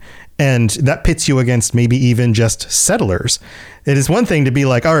Brotherhood. And that pits you against maybe even just settlers. It is one thing to be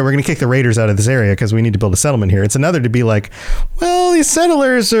like, all right, we're going to kick the raiders out of this area because we need to build a settlement here. It's another to be like, well, these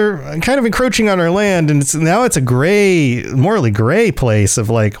settlers are kind of encroaching on our land. And now it's a morally gray place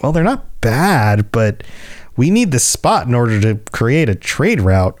of like, well, they're not bad, but we need this spot in order to create a trade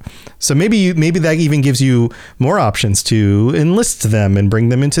route. So maybe that even gives you more options to enlist them and bring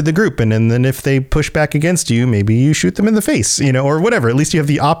them into the group. And then if they push back against you, maybe you shoot them in the face, or whatever. At least you have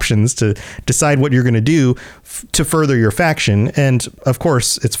the options to decide what you're going to do to further your faction. And of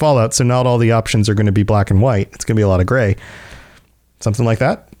course, it's Fallout, so not all the options are going to be black and white. It's going to be a lot of gray. Something like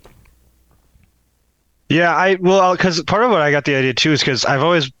that. Yeah, because part of what I got the idea too is because I've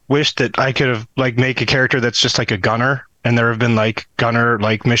always wished that I could have like make a character that's just like a gunner, and there have been like gunner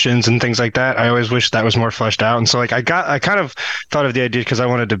like missions and things like that. I always wish that was more fleshed out, and so like I kind of thought of the idea because I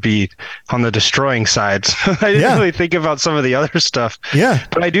wanted to be on the destroying side. So I didn't really think about some of the other stuff. Yeah,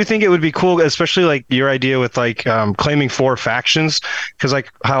 but I do think it would be cool, especially like your idea with like claiming 4 factions, because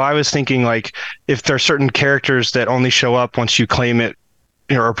like how I was thinking, like if there are certain characters that only show up once you claim it,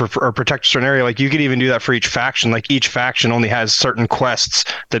 or protect a certain area, like you could even do that for each faction. Like each faction only has certain quests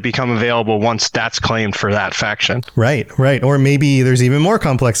that become available once that's claimed for that faction. Right. Or maybe there's even more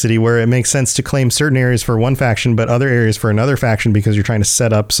complexity where it makes sense to claim certain areas for one faction, but other areas for another faction because you're trying to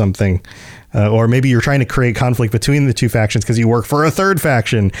set up something. Or maybe you're trying to create conflict between the two factions because you work for a third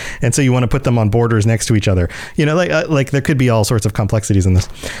faction, and so you want to put them on borders next to each other. Like there could be all sorts of complexities in this.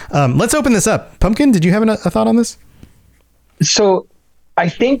 Let's open this up. Pumpkin, did you have a thought on this? So I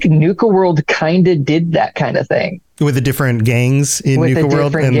think Nuka World kind of did that kind of thing with the different gangs in Nuka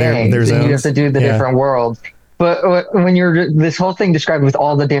World, and their zones. You have to do the different worlds. But when you're this whole thing described with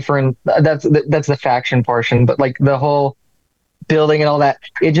all the different, that's the faction portion. But like the whole building and all that,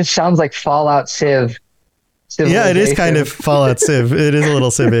 it just sounds like Fallout Civ. Yeah, it is kind of Fallout Civ. It is a little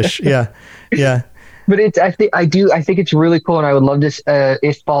Civ-ish. Yeah. But I think it's really cool, and I would love to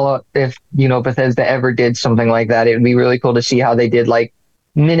if Bethesda ever did something like that, it would be really cool to see how they did like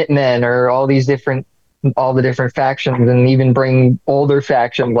Minutemen or all the different factions, and even bring older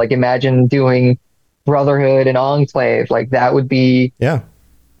factions. Like imagine doing Brotherhood and Enclave. Like that would be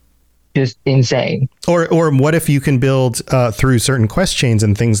just insane. Or what if you can build through certain quest chains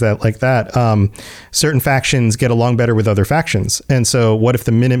and things like that, certain factions get along better with other factions. And so what if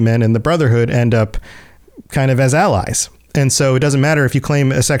the Minutemen and the Brotherhood end up kind of as allies? And so it doesn't matter if you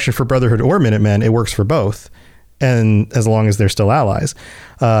claim a section for Brotherhood or Minutemen, it works for both. And as long as they're still allies.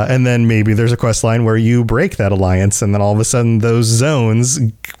 And then maybe there's a quest line where you break that alliance, and then all of a sudden those zones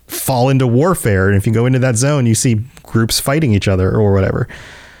fall into warfare. And if you go into that zone, you see groups fighting each other or whatever.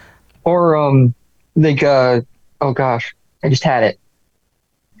 Or oh gosh, I just had it.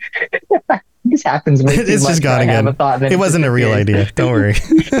 This happens. It's just gone again. It wasn't a real idea. Don't worry.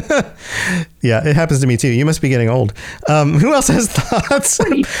 Yeah, it happens to me too. You must be getting old. Who else has thoughts?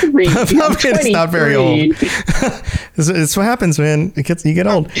 Pumpkin is not very old. It's what happens, man. You get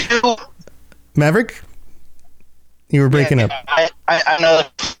old. Maverick, you were breaking up. I know.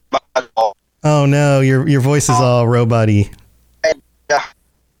 Oh no, your voice is all robot-y.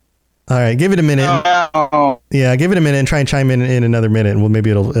 All right, give it a minute. Yeah, give it a minute and try and chime in another minute, and maybe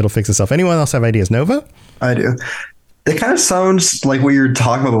it'll fix itself. Anyone else have ideas? Nova? I do. It kind of sounds like what you were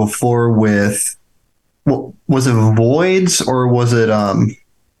talking about before with, well, was it Voids or was it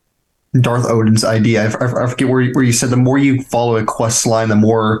Darth Odin's idea? I forget where you said the more you follow a quest line, the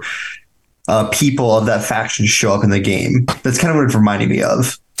more people of that faction show up in the game. That's kind of what it's reminding me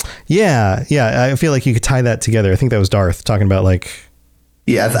of. Yeah. I feel like you could tie that together. I think that was Darth talking about like.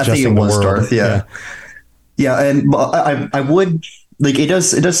 Yeah, I think it was Darth. Yeah, and I would like it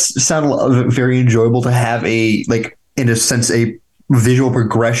does sound very enjoyable to have a like in a sense a visual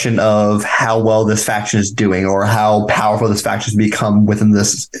progression of how well this faction is doing or how powerful this faction has become within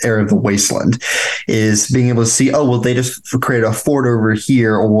this area of the wasteland is being able to see, oh, well, they just created a fort over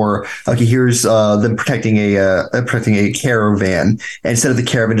here, or okay, here's them protecting a caravan. And instead of the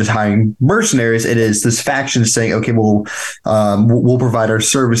caravan just hiring mercenaries, it is this faction saying, okay, well, we'll provide our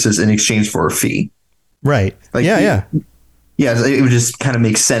services in exchange for a fee. Right. Like, Yeah. It would just kind of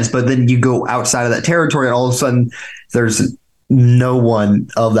make sense. But then you go outside of that territory, and all of a sudden, there's no one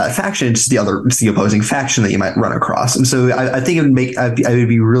of that faction. It's the opposing faction that you might run across. And so I think it would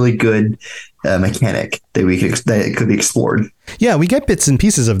be really good mechanic that could be explored. Yeah, we get bits and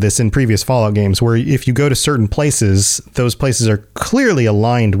pieces of this in previous Fallout games, where if you go to certain places, those places are clearly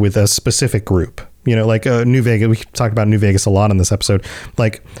aligned with a specific group. You know, like New Vegas, we talked about New Vegas a lot on this episode.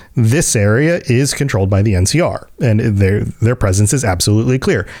 Like, this area is controlled by the NCR, and their presence is absolutely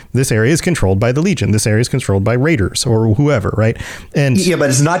clear. This area is controlled by the Legion. This area is controlled by Raiders or whoever, right? And yeah, but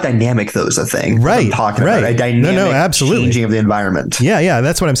it's not dynamic, though, is the thing. Right, I'm talking about a dynamic absolutely. Changing of the environment. Yeah,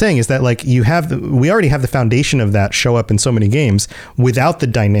 that's what I'm saying, is that like we already have the foundation of that show up in so many games without the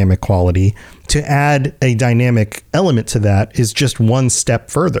dynamic quality. To add a dynamic element to that is just one step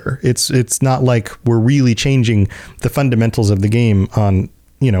further. It's not like we're really changing the fundamentals of the game on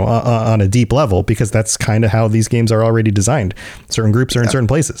a deep level, because that's kind of how these games are already designed. Certain groups are in certain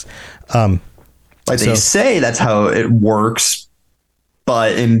places. They say that's how it works,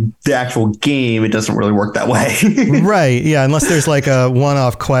 but in the actual game, it doesn't really work that way. Right. Yeah. Unless there's like a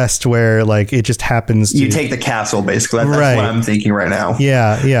one-off quest where like it just happens to... You take the castle, basically. That's right. what I'm thinking right now.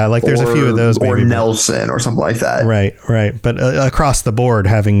 Yeah. Like there's a few of those. Or Nelson or something like that. Right. But across the board,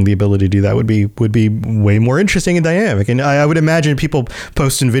 having the ability to do that would be way more interesting and dynamic. And I would imagine people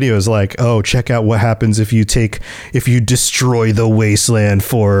posting videos like, oh, check out what happens if you destroy the wasteland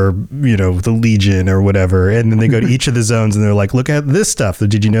for, the Legion or whatever. And then they go to each of the zones and they're like, look at this stuff.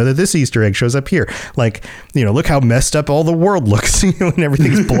 Did you know that this Easter egg shows up here? Like, look how messed up all the world looks when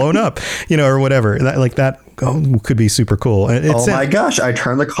everything's blown up, or whatever. That could be super cool. My gosh, I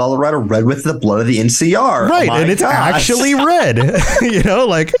turned the Colorado red with the blood of the NCR. Right, and it's actually red.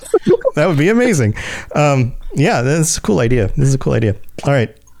 That would be amazing. That's a cool idea. This is a cool idea. All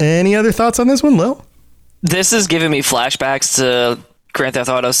right. Any other thoughts on this one, Lil? This is giving me flashbacks to Grand Theft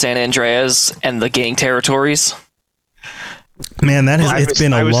Auto San Andreas and the gang territories. Man, it's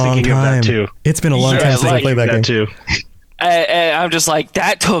been a long time. It's been a long time since I played that game too. And I'm just like,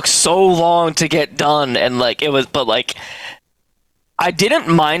 that took so long to get done, and I didn't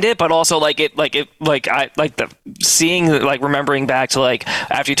mind it, but also remembering back to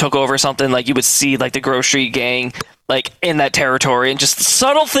after you took over something, you would see the Grove Street gang in that territory, and just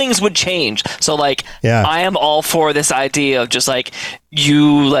subtle things would change. So I am all for this idea of just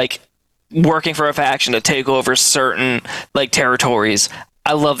working for a faction to take over certain territories.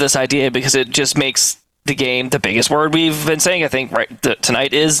 I love this idea because it just makes the game, the biggest word we've been saying, I think,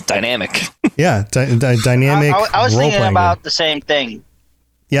 tonight, is dynamic. Yeah, dynamic. I was thinking about the same thing.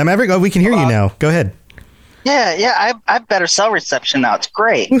 Yeah, Maverick, we can hear you now. Go ahead. Yeah, I have better cell reception now. It's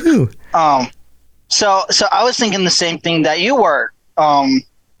great. Woohoo. So I was thinking the same thing that you were.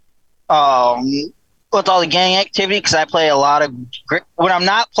 With all the gang activity, because I play a lot of... When I'm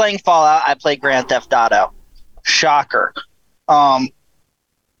not playing Fallout, I play Grand Theft Auto. Shocker. I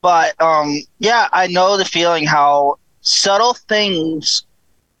know the feeling how subtle things,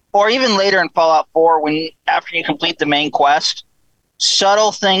 or even later in Fallout 4, after you complete the main quest,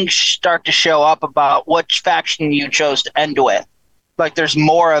 subtle things start to show up about which faction you chose to end with. There's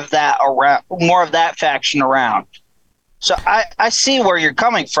more of that around, more of that faction around. So I see where you're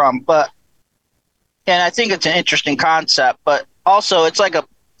coming from, and I think it's an interesting concept, but also it's like a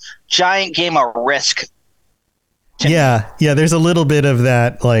giant game of Risk. Yeah, there's a little bit of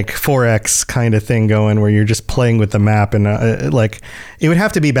that 4X kind of thing going, where you're just playing with the map, and it would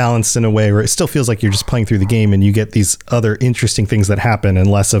have to be balanced in a way where it still feels like you're just playing through the game and you get these other interesting things that happen, and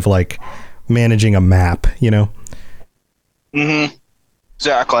less of managing a map, Mm-hmm.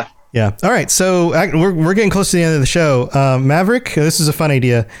 Exactly. Yeah. All right. So we're getting close to the end of the show. Maverick, this is a fun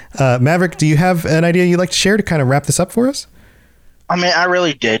idea. Maverick, do you have an idea you'd like to share to kind of wrap this up for us? I mean, I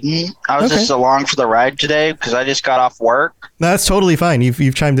really didn't. I was just along for the ride today because I just got off work. No, that's totally fine.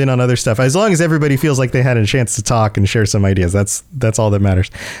 You've chimed in on other stuff. As long as everybody feels like they had a chance to talk and share some ideas, that's all that matters.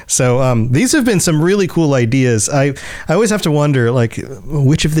 So these have been some really cool ideas. I always have to wonder,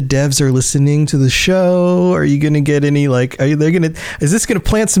 which of the devs are listening to the show? Are you going to get any, is this going to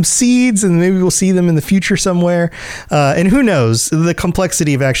plant some seeds and maybe we'll see them in the future somewhere? And who knows? The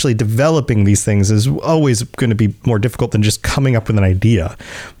complexity of actually developing these things is always going to be more difficult than just coming up with an idea.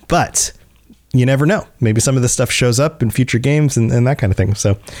 But you never know. Maybe some of this stuff shows up in future games and that kind of thing.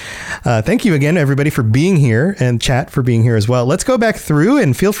 So thank you again, everybody, for being here, and chat for being here as well. Let's go back through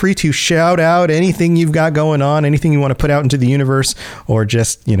and feel free to shout out anything you've got going on, anything you want to put out into the universe, or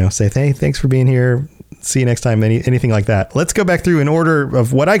just, say, hey, thanks for being here. See you next time. Anything like that. Let's go back through in order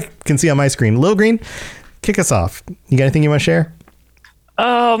of what I can see on my screen. Lil Green, kick us off. You got anything you want to share?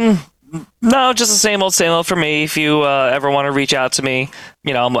 No, just the same old for me. If you ever want to reach out to me,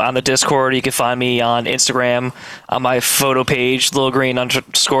 I'm on the Discord. You can find me on Instagram on my photo page,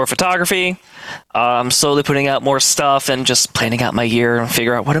 _photography. I'm slowly putting out more stuff and just planning out my year and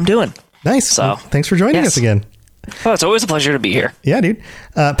figure out what I'm doing. Nice. So, well, thanks for joining us again. Oh, it's always a pleasure to be here. Yeah, dude.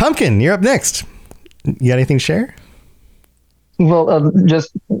 Pumpkin, you're up next. You got anything to share? Well,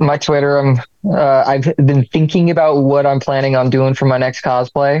 just my Twitter. I've been thinking about what I'm planning on doing for my next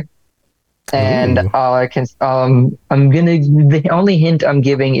cosplay, and the only hint I'm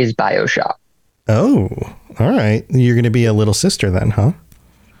giving is BioShock. Oh, all right. You're gonna be a little sister then, huh?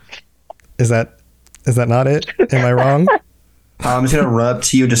 Is that not it? Am I wrong? I'm just gonna run up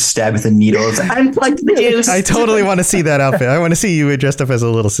to you, just stab with a needle. I'd like this. I totally want to see that outfit. I want to see you dressed up as a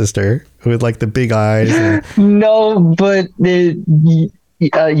little sister with like the big eyes. No, but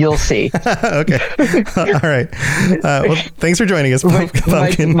you'll see. Okay. All right. Well, thanks for joining us,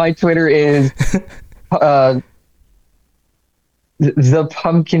 Pumpkin. My Twitter is the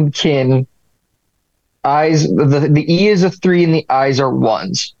Pumpkinkin. Eyes. The E is a 3 and the eyes are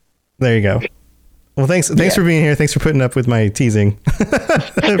 1s. There you go. Well, thanks for being here. Thanks for putting up with my teasing.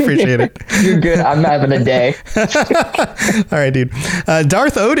 I appreciate it. You're good. I'm having a day. All right, dude.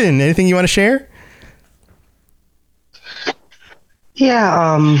 Darth Odin, anything you want to share?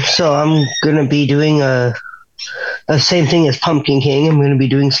 Yeah, so I'm going to be doing the same thing as Pumpkin King. I'm going to be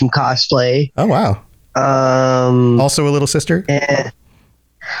doing some cosplay. Oh, wow. Also a little sister?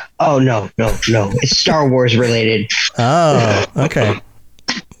 Oh, no. It's Star Wars related. Oh, okay.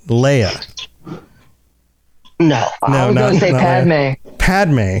 Leia. No, I was going to say Padme.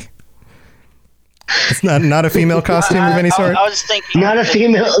 Padme. It's not a female costume of any sort. I was thinking not a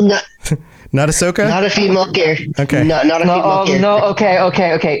female. Not Ahsoka. Not a female character. Okay. Not a female character. No.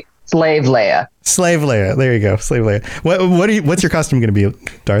 Okay. Slave Leia. Slave Leia. There you go. Slave Leia. What's your costume going to be,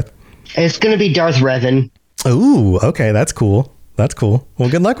 Darth? It's going to be Darth Revan. Ooh. Okay. That's cool. Well,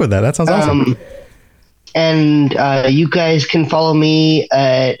 good luck with that. That sounds awesome. And you guys can follow me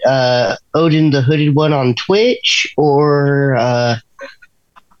at Odin the Hooded One on Twitch, or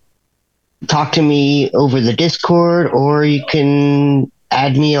talk to me over the Discord, or you can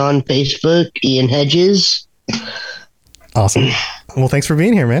add me on Facebook, Ian Hedges. Awesome. Well, thanks for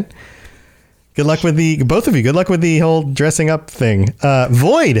being here, man. Good luck with both of you. Good luck with the whole dressing up thing.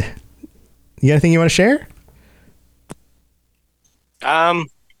 Void, you got anything you want to share? I'm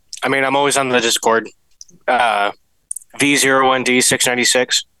always on the Discord.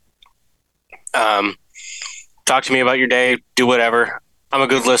 V01D696. Talk to me about your day. Do whatever. I'm a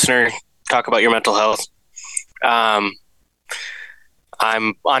good listener. Talk about your mental health. I'm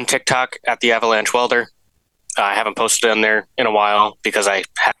on TikTok at the Avalanche Welder. I haven't posted on there in a while because I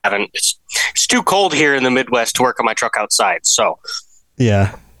haven't. It's too cold here in the Midwest to work on my truck outside. So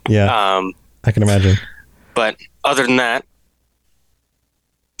yeah. I can imagine. But other than that,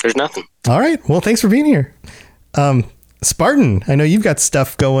 there's nothing. All right. Well, thanks for being here. Spartan, I know you've got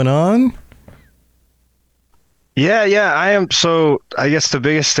stuff going on. Yeah, I am. So I guess the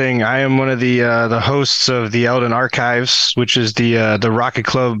biggest thing, I am one of the hosts of the Elden Archives, which is the Rocket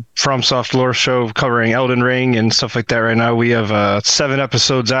Club FromSoft lore show covering Elden Ring and stuff like that. Right now, we have 7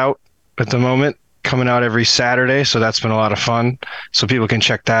 episodes out at the moment, coming out every Saturday. So that's been a lot of fun. So people can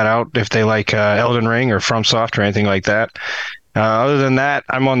check that out if they like Elden Ring or FromSoft or anything like that. Other than that,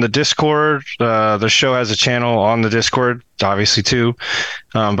 I'm on the Discord. The show has a channel on the Discord, obviously, too.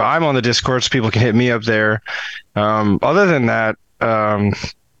 But I'm on the Discord, so people can hit me up there. Other than that,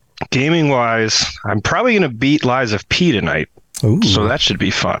 gaming-wise, I'm probably going to beat Lies of P tonight. Ooh. So that should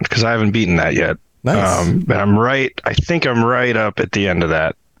be fun, because I haven't beaten that yet. Nice. And I think I'm right up at the end of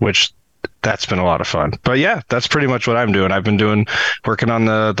that, which that's been a lot of fun. But yeah, that's pretty much what I'm doing. I've been working on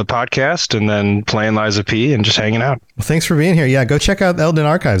the podcast and then playing Lies of P and just hanging out. Well, thanks for being here. Yeah, go check out Elden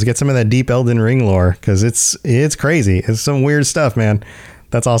Archives. Get some of that deep Elden Ring lore, because it's crazy. It's some weird stuff, man.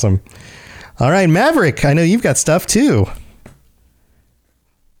 That's awesome. All right, Maverick, I know you've got stuff too.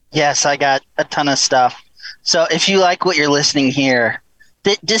 Yes, I got a ton of stuff. So if you like what you're listening here,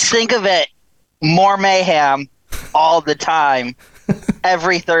 just think of it, more mayhem all the time,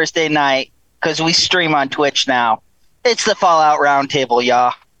 every Thursday night, because we stream on Twitch now. It's the Fallout Roundtable,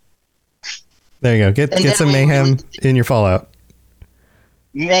 y'all. There you go. Get some mayhem in your Fallout.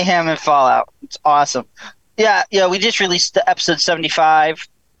 Mayhem and Fallout. It's awesome. Yeah, we just released the episode 75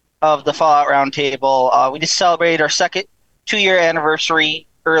 of the Fallout Roundtable. We just celebrated our second 2-year anniversary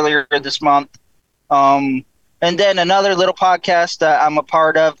earlier this month. And then another little podcast that I'm a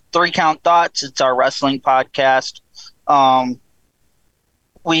part of, 3 Count Thoughts. It's our wrestling podcast.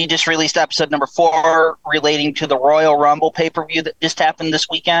 We just released episode number 4 relating to the Royal Rumble pay-per-view that just happened this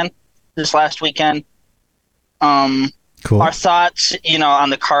last weekend. Cool. Our thoughts, on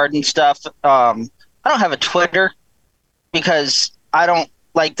the card and stuff. I don't have a Twitter because I don't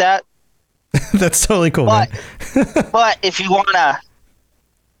like that. That's totally cool, but, man. But if you want to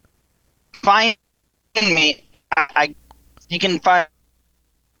find me, you can find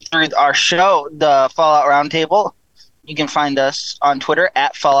through our show, the Fallout Roundtable. You can find us on Twitter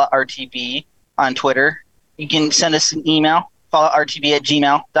at FalloutRTB on Twitter. You can send us an email,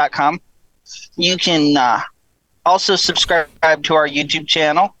 falloutrtb@gmail.com. You can also subscribe to our YouTube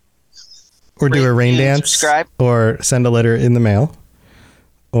channel. Or do a rain dance. Subscribe. Or send a letter in the mail.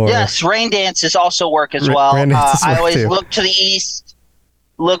 Or Yes, rain dances also work as well. I always look to the east,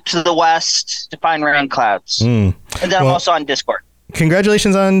 look to the west to find rain clouds. And then I'm also on Discord.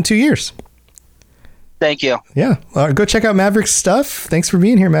 Congratulations on 2 years. Thank you. Yeah. Go check out Maverick's stuff. Thanks for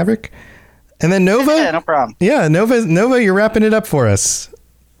being here, Maverick. And then Nova. Yeah, no problem. Yeah, Nova, you're wrapping it up for us.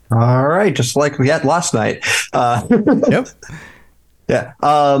 All right, just like we had last night. Yep. Yeah.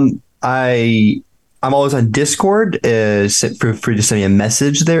 I'm always on Discord. Feel free to send me a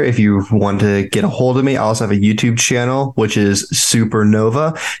message there if you want to get a hold of me. I also have a YouTube channel, which is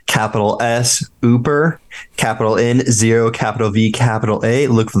Supernova, capital S, Ooper, capital N, 0, capital V, capital A.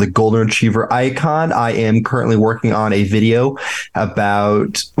 Look for the Golden Retriever icon. I am currently working on a video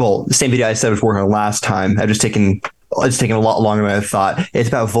about, the same video I said I was working on last time. It's taken a lot longer than I thought. It's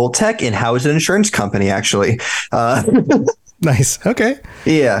about Voltec and how it's an insurance company, actually. Nice. Okay.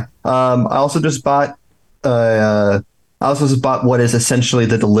 Yeah. I also just bought what is essentially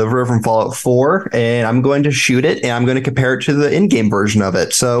the Deliverer from Fallout 4, and I'm going to shoot it and I'm going to compare it to the in-game version of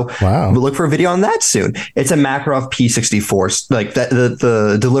it. So we'll look for a video on that soon. It's a Makarov P64. Like that,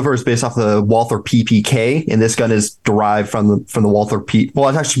 the Deliverer is based off the Walther PPK, and this gun is derived from the Walther P. Well,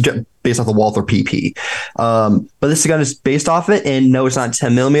 it's actually based off the Walther PP. But this gun is based off it, and no, it's not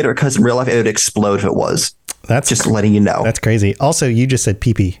 10mm because in real life it would explode if it was. That's just letting you know. That's crazy. Also, you just said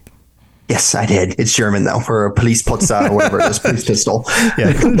PP. Yes, I did. It's German though, for a police putza or whatever it is, police pistol.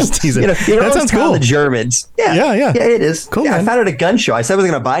 Yeah, just tease it. That sounds cool. The Germans. Yeah, it is. Cool. Yeah, I found it at a gun show. I said I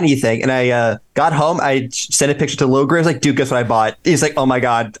wasn't going to buy anything, and I got home. I sent a picture to Logre. I was like, "Dude, guess what I bought?" He's like, "Oh my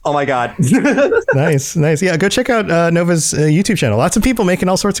god." Nice. Yeah, go check out Nova's YouTube channel. Lots of people making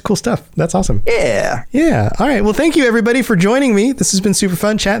all sorts of cool stuff. That's awesome. Yeah. All right. Well, thank you everybody for joining me. This has been super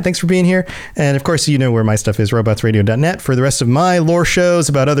fun. Chat. Thanks for being here. And of course, you know where my stuff is, robotsradio.net, for the rest of my lore shows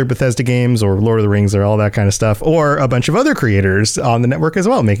about other Bethesda games or Lord of the Rings or all that kind of stuff, or a bunch of other creators on the network as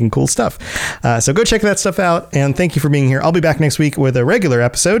well, making cool stuff. So go check that stuff out. And thank you for being here. I'll be back next week with a regular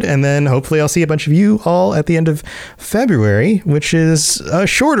episode, and then hopefully I'll see a bunch of you all at the end of February, which is a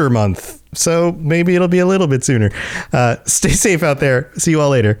shorter month. So maybe it'll be a little bit sooner. Stay safe out there. See you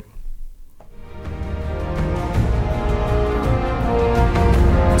all later.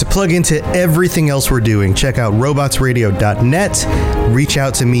 To plug into everything else we're doing, check out robotsradio.net. Reach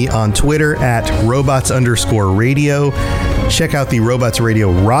out to me on Twitter at robots_radio. Check out the Robots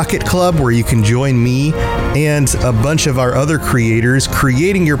Radio Rocket Club, where you can join me and a bunch of our other creators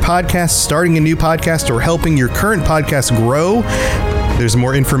creating your podcast, starting a new podcast, or helping your current podcast grow. There's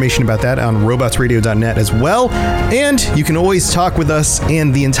more information about that on robotsradio.net as well. And you can always talk with us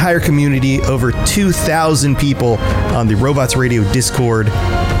and the entire community, over 2,000 people on the Robots Radio Discord.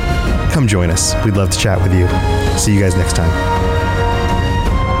 Come join us. We'd love to chat with you. See you guys next time.